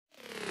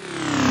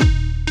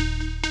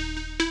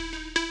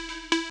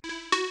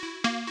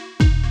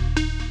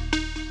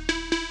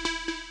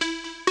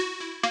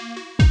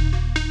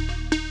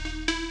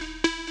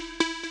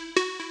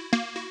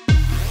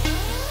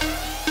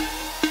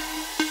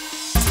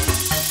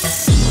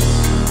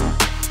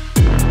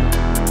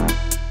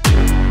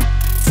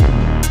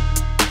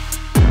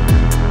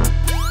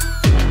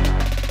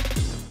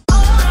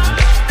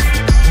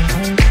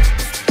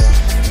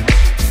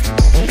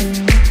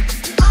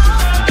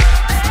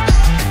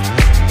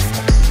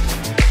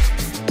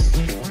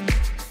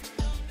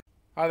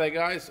Hi there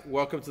guys,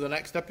 welcome to the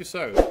next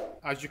episode.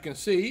 As you can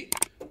see,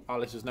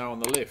 Alice is now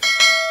on the lift.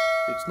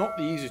 It's not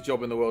the easiest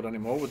job in the world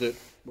anymore with it.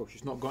 Well,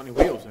 she's not got any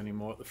wheels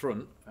anymore at the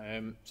front.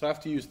 So I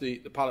have to use the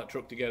pallet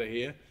truck to get her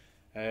here.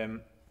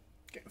 Getting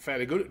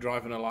fairly good at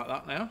driving her like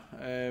that now.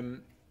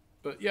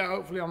 But yeah,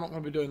 hopefully I'm not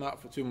going to be doing that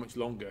for too much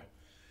longer.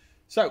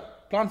 So,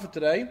 plan for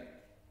today,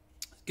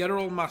 get her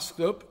all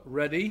masked up,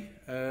 ready,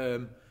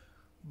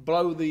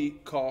 blow the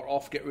car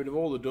off, get rid of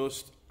all the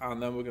dust,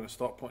 and then we're going to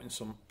start putting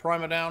some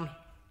primer down,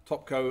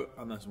 top coat,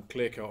 and then some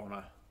clear coat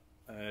on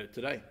her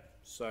today.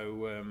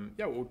 So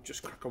yeah, we'll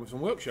just crack on with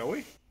some work, shall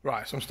we?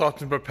 Right, so I'm starting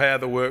to prepare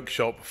the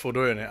workshop for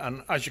doing it,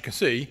 and as you can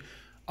see,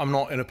 I'm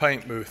not in a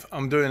paint booth,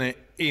 I'm doing it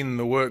in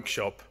the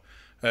workshop.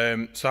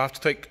 So I have to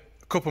take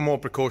a couple more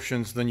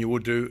precautions than you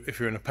would do if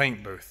you're in a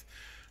paint booth.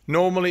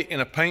 Normally in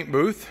a paint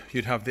booth,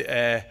 you'd have the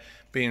air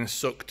being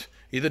sucked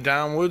either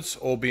downwards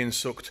or being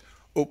sucked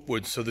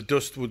upwards, so the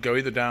dust would go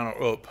either down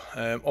or up.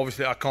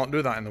 Obviously I can't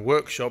do that in the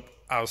workshop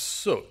as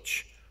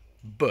such,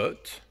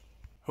 but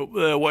up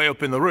there, way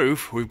up in the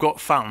roof, we've got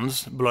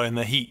fans blowing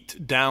the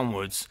heat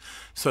downwards,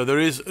 so there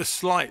is a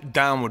slight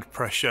downward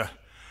pressure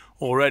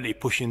already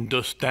pushing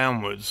dust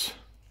downwards.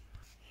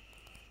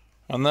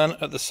 And then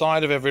at the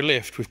side of every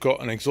lift we've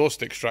got an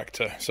exhaust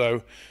extractor,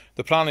 so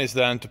the plan is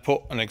then to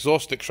put an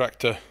exhaust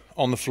extractor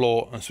on the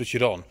floor and switch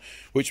it on,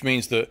 which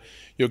means that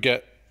you'll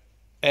get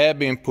air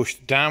being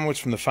pushed downwards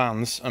from the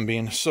fans and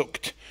being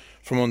sucked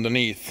from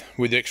underneath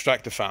with the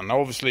extractor fan.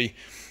 Now obviously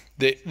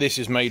this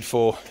is made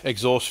for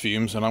exhaust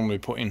fumes, and I'm going to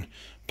be putting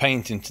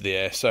paint into the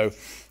air, so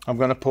I'm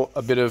going to put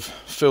a bit of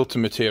filter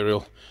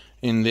material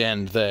in the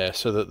end there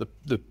so that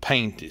the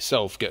paint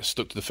itself gets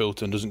stuck to the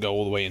filter and doesn't go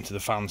all the way into the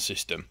fan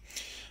system.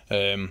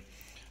 Then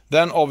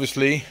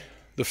obviously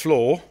the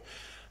floor,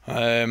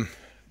 the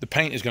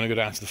paint is going to go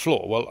down to the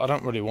floor. Well, I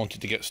don't really want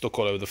it to get stuck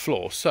all over the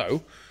floor,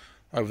 so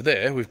over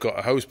there we've got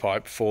a hose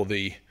pipe for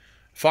the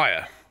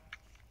fire.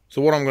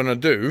 So what I'm going to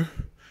do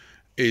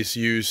is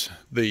use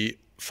the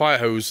fire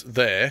hose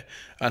there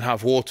and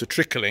have water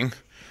trickling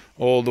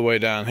all the way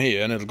down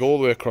here, and it'll go all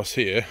the way across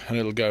here and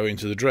it'll go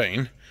into the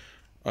drain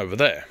over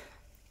there,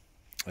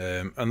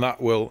 and that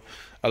will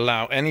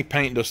allow any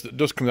paint dust that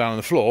does come down on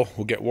the floor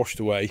will get washed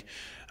away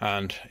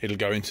and it'll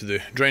go into the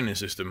draining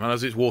system. And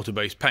as it's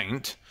water-based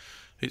paint,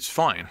 it's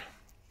fine.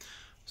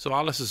 So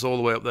Alice is all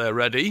the way up there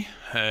ready.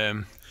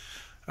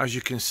 As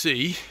you can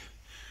see,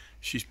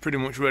 she's pretty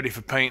much ready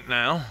for paint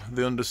now.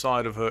 The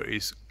underside of her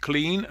is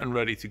clean and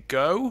ready to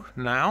go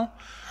now.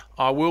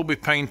 I will be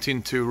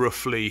painting to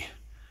roughly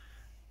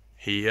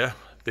here,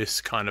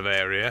 this kind of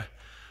area,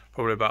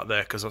 probably about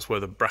there, because that's where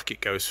the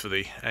bracket goes for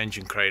the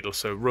engine cradle,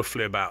 so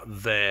roughly about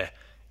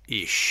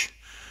there-ish.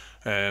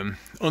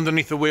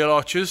 Underneath the wheel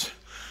arches,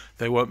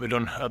 they won't be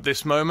done at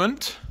this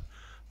moment.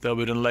 They'll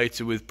be done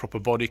later with proper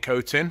body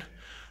coating.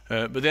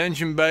 But the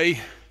engine bay,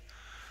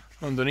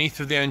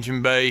 underneath of the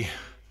engine bay,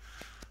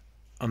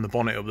 and the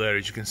bonnet up there,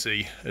 as you can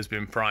see, has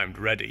been primed,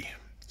 ready.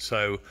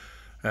 So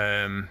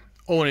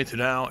all I need to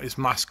now is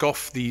mask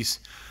off the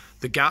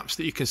gaps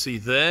that you can see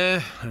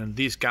there, and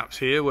these gaps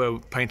here where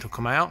paint will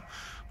come out.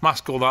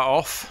 Mask all that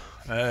off.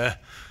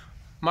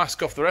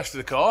 Mask off the rest of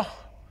the car,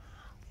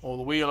 all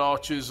the wheel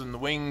arches and the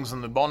wings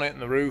and the bonnet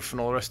and the roof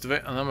and all the rest of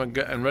it, and then we're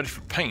getting ready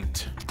for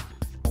paint.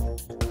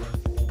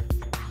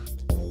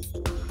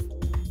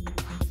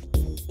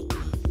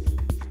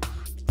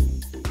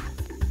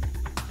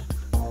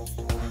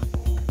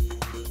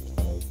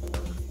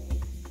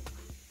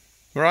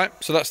 Right,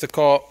 so that's the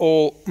car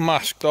all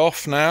masked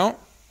off now,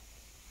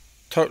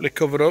 totally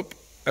covered up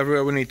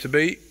everywhere we need to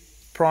be.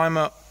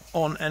 Primer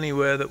on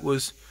anywhere that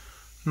was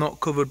not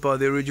covered by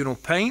the original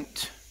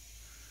paint,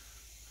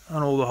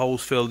 and all the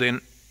holes filled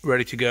in,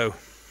 ready to go.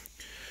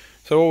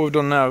 So all we've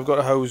done now, we've got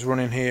a hose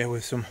running here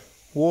with some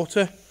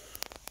water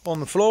on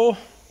the floor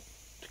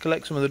to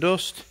collect some of the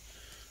dust.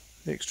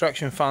 The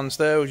extraction fan's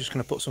there, we're just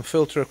going to put some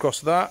filter across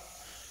that.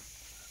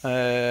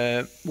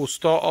 We'll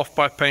start off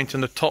by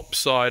painting the top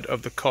side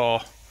of the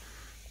car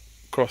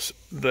across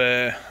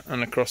there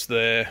and across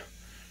there,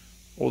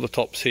 all the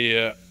tops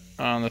here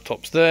and the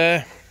tops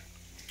there,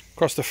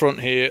 across the front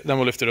here, then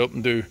we'll lift it up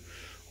and do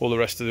all the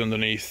rest of the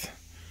underneath.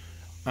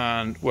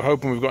 And we're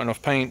hoping we've got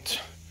enough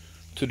paint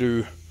to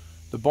do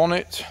the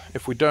bonnet.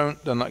 If we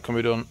don't, then that can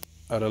be done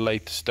at a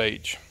later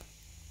stage.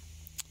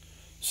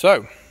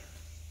 So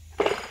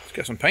let's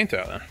get some paint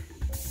out then.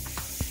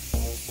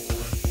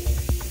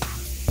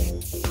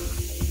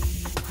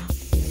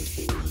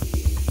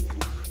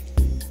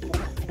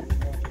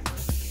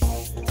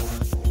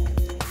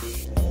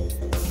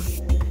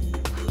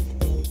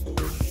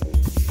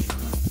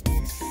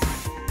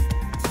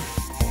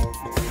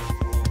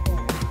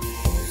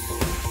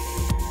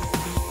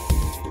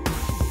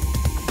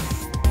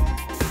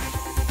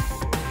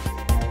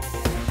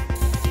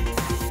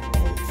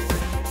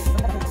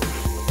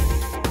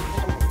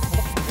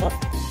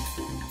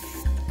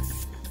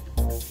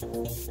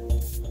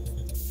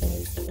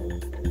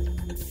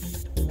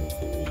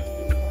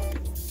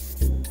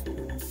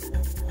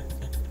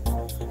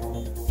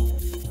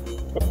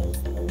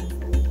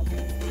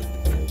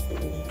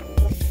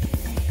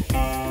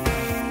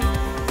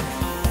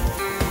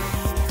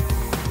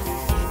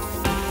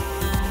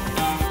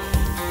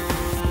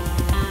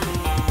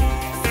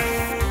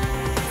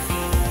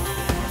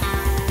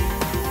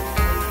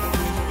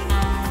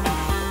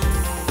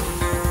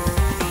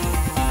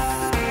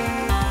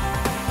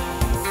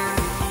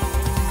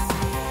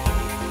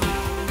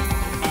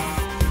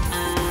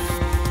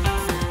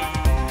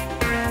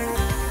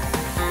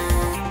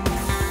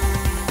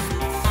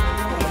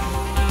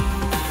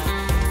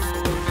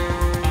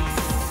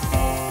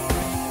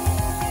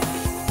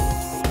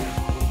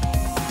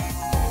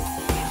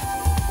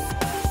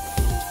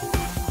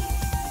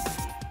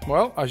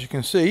 well, as you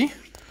can see,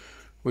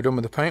 we're done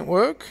with the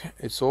paintwork.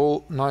 It's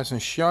all nice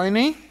and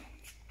shiny.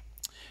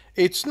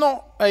 It's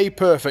not a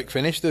perfect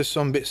finish. There's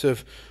some bits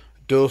of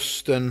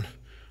dust and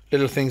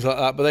little things like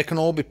that, but they can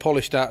all be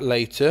polished out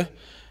later.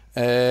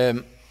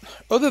 Other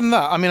than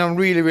that, I mean, I'm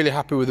really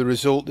happy with the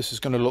result. This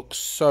is going to look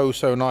so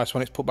nice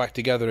when it's put back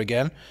together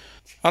again.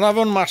 And I've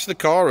unmasked the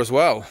car as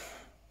well,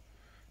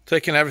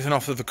 taking everything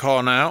off of the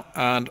car now,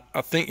 and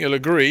I think you'll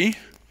agree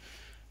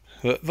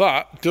that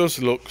that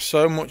does look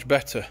so much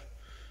better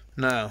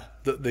now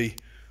that the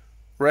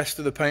rest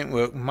of the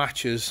paintwork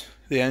matches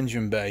the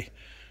engine bay.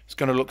 It's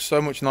going to look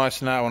so much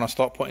nicer now when I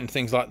start putting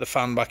things like the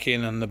fan back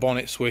in and the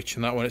bonnet switch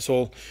and that, when it's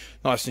all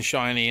nice and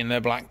shiny in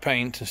their black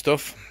paint and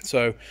stuff.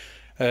 So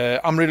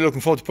I'm really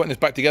looking forward to putting this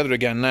back together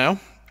again now.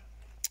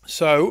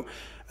 So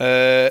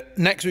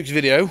next week's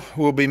video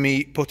will be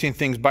me putting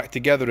things back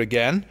together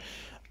again.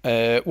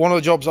 One of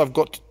the jobs I've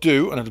got to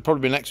do, and it'll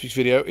probably be next week's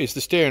video, is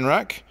the steering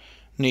rack.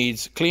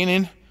 Needs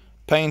cleaning,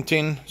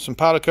 painting, some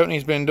powder coating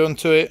has been done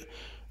to it.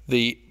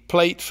 The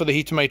plate for the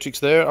heater matrix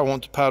there, I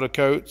want to powder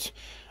coat.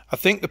 I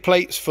think the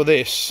plates for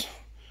this,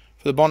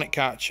 for the bonnet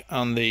catch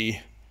and the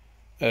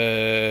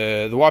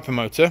wiper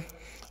motor,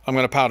 I'm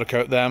going to powder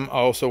coat them. I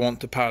also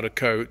want to powder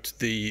coat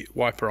the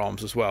wiper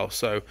arms as well.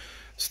 So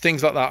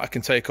things like that I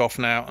can take off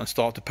now and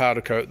start to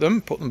powder coat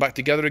them, put them back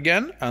together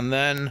again, and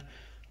then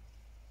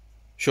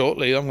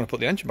shortly I'm going to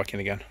put the engine back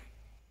in again.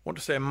 I want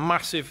to say a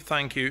massive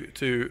thank you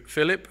to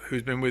Philip,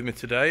 who's been with me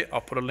today. I'll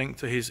put a link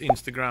to his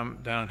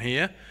Instagram down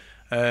here.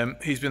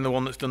 He's been the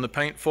one that's done the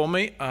paint for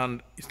me,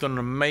 and he's done an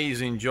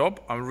amazing job.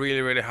 I'm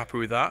really happy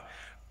with that.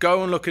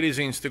 Go and look at his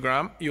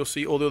Instagram. You'll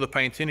see all the other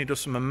painting. He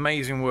does some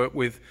amazing work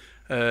with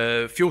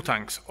fuel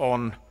tanks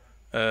on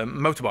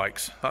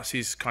motorbikes. That's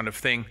his kind of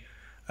thing.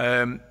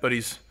 But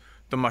he's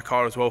done my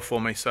car as well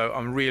for me, so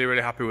I'm really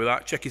happy with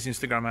that. Check his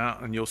Instagram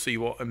out and you'll see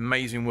what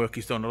amazing work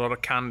he's done. A lot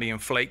of candy and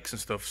flakes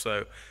and stuff,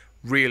 so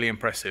really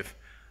impressive.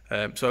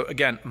 So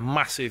again,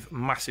 massive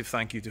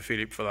thank you to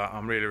Philip for that.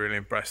 I'm really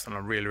impressed, and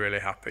I'm really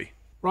happy.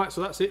 Right,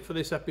 so that's it for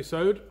this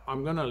episode.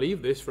 I'm going to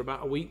leave this for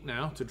about a week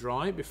now to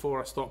dry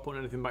before I start putting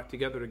anything back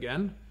together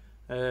again.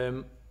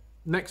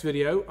 Next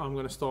video, I'm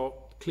going to start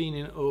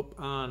cleaning it up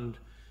and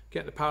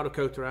get the powder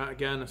coater out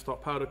again and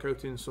start powder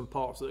coating some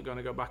parts that are going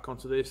to go back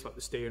onto this, like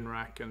the steering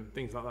rack and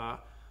things like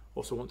that.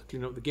 Also want to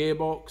clean up the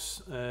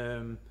gearbox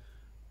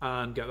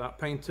and get that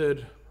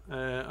painted.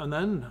 And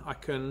then I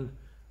can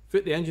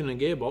fit the engine and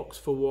gearbox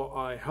for what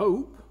I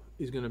hope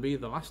is going to be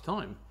the last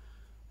time.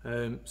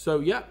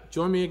 So yeah,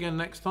 join me again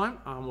next time,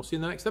 and we'll see you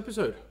in the next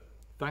episode.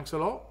 Thanks a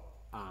lot,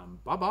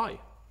 and bye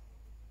bye.